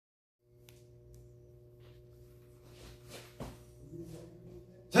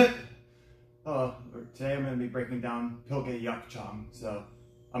today I'm going to be breaking down Palgwe Yuk Chong. So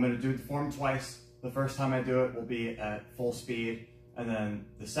I'm going to do the form twice. The first time I do it will be at full speed, and then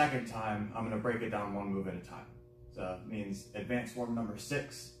the second time I'm going to break it down one move at a time. So it means advanced form number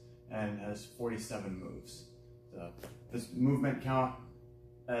 6 and has 47 moves. So this movement count,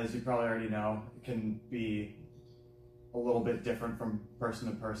 as you probably already know, can be a little bit different from person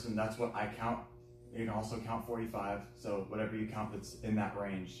to person. That's what I count. You can also count 45, so whatever you count that's in that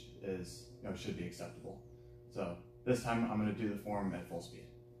range is, should be acceptable. So this time I'm going to do the form at full speed.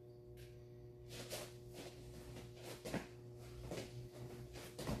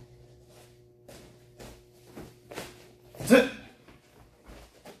 That's it.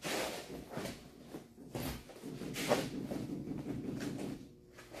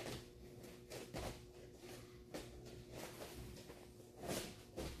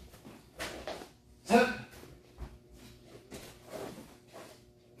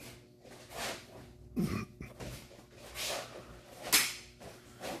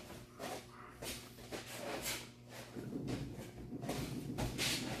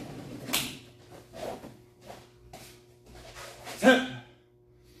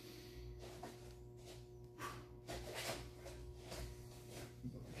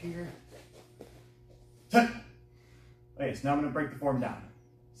 Here. Okay, so now I'm going to break the form down.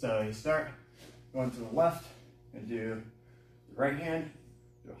 So you start going to the left and do the right hand,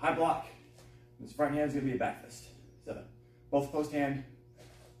 do a high block. This front hand is going to be a back fist. So both closed hand.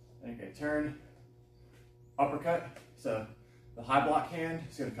 Then you're going to turn, uppercut. So the high block hand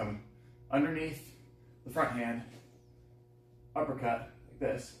is going to come underneath the front hand, uppercut like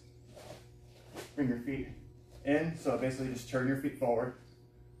this. Bring your feet in. So basically just turn your feet forward.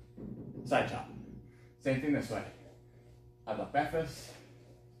 Side chop. Same thing this way. High block back fist.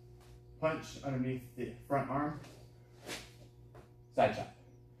 Punch underneath the front arm. Side chop.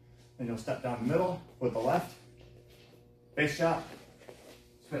 Then you'll step down the middle with the left. Face chop.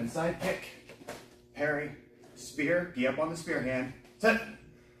 Spin side kick. Parry. Spear. Be up on the spear hand. Sit.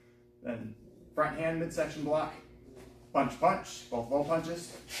 Then front hand midsection block. Punch, punch. Both low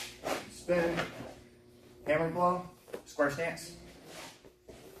punches. Spin. Hammer blow. Square stance.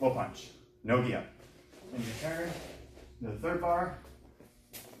 Low punch, no gi up. And you turn to the third bar,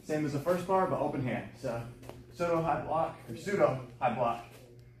 same as the first bar, but open hand. So pseudo high block. And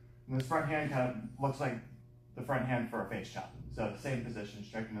this front hand kind of looks like the front hand for a face chop. So same position,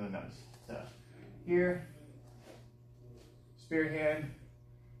 straight into the nose. So here, spear hand.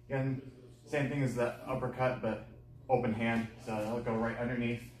 Again, same thing as the uppercut, but open hand. So it'll go right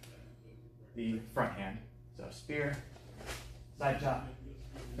underneath the front hand. So spear, side chop.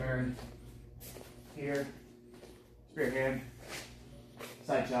 Turn here, spear hand,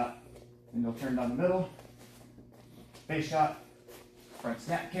 side chop, and you'll turn down the middle, face chop, front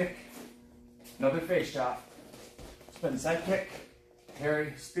snap kick, another face chop, spin side kick,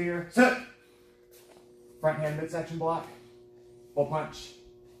 parry, spear, sit, front hand midsection block, full punch,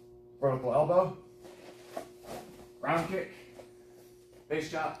 vertical elbow, round kick,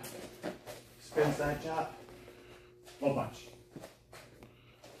 face chop, spin side chop, full punch.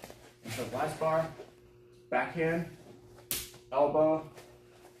 So last bar, backhand, elbow,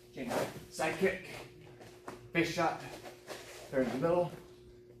 change side kick, face chop, turn to the middle,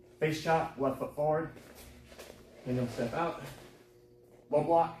 face chop, left foot forward, then you'll step out, low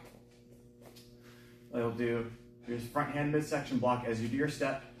block. You'll do your front hand midsection block as you do your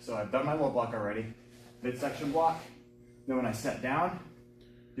step. So I've done my low block already, midsection block. Then when I step down,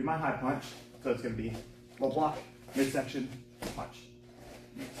 do my high punch. So it's going to be low block, midsection, punch.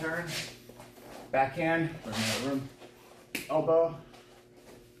 You turn, backhand, run out of room, elbow,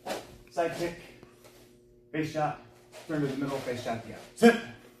 side kick, face chop, turn to the middle, face chop, yeah. Sit.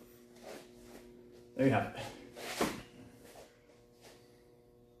 There you have it.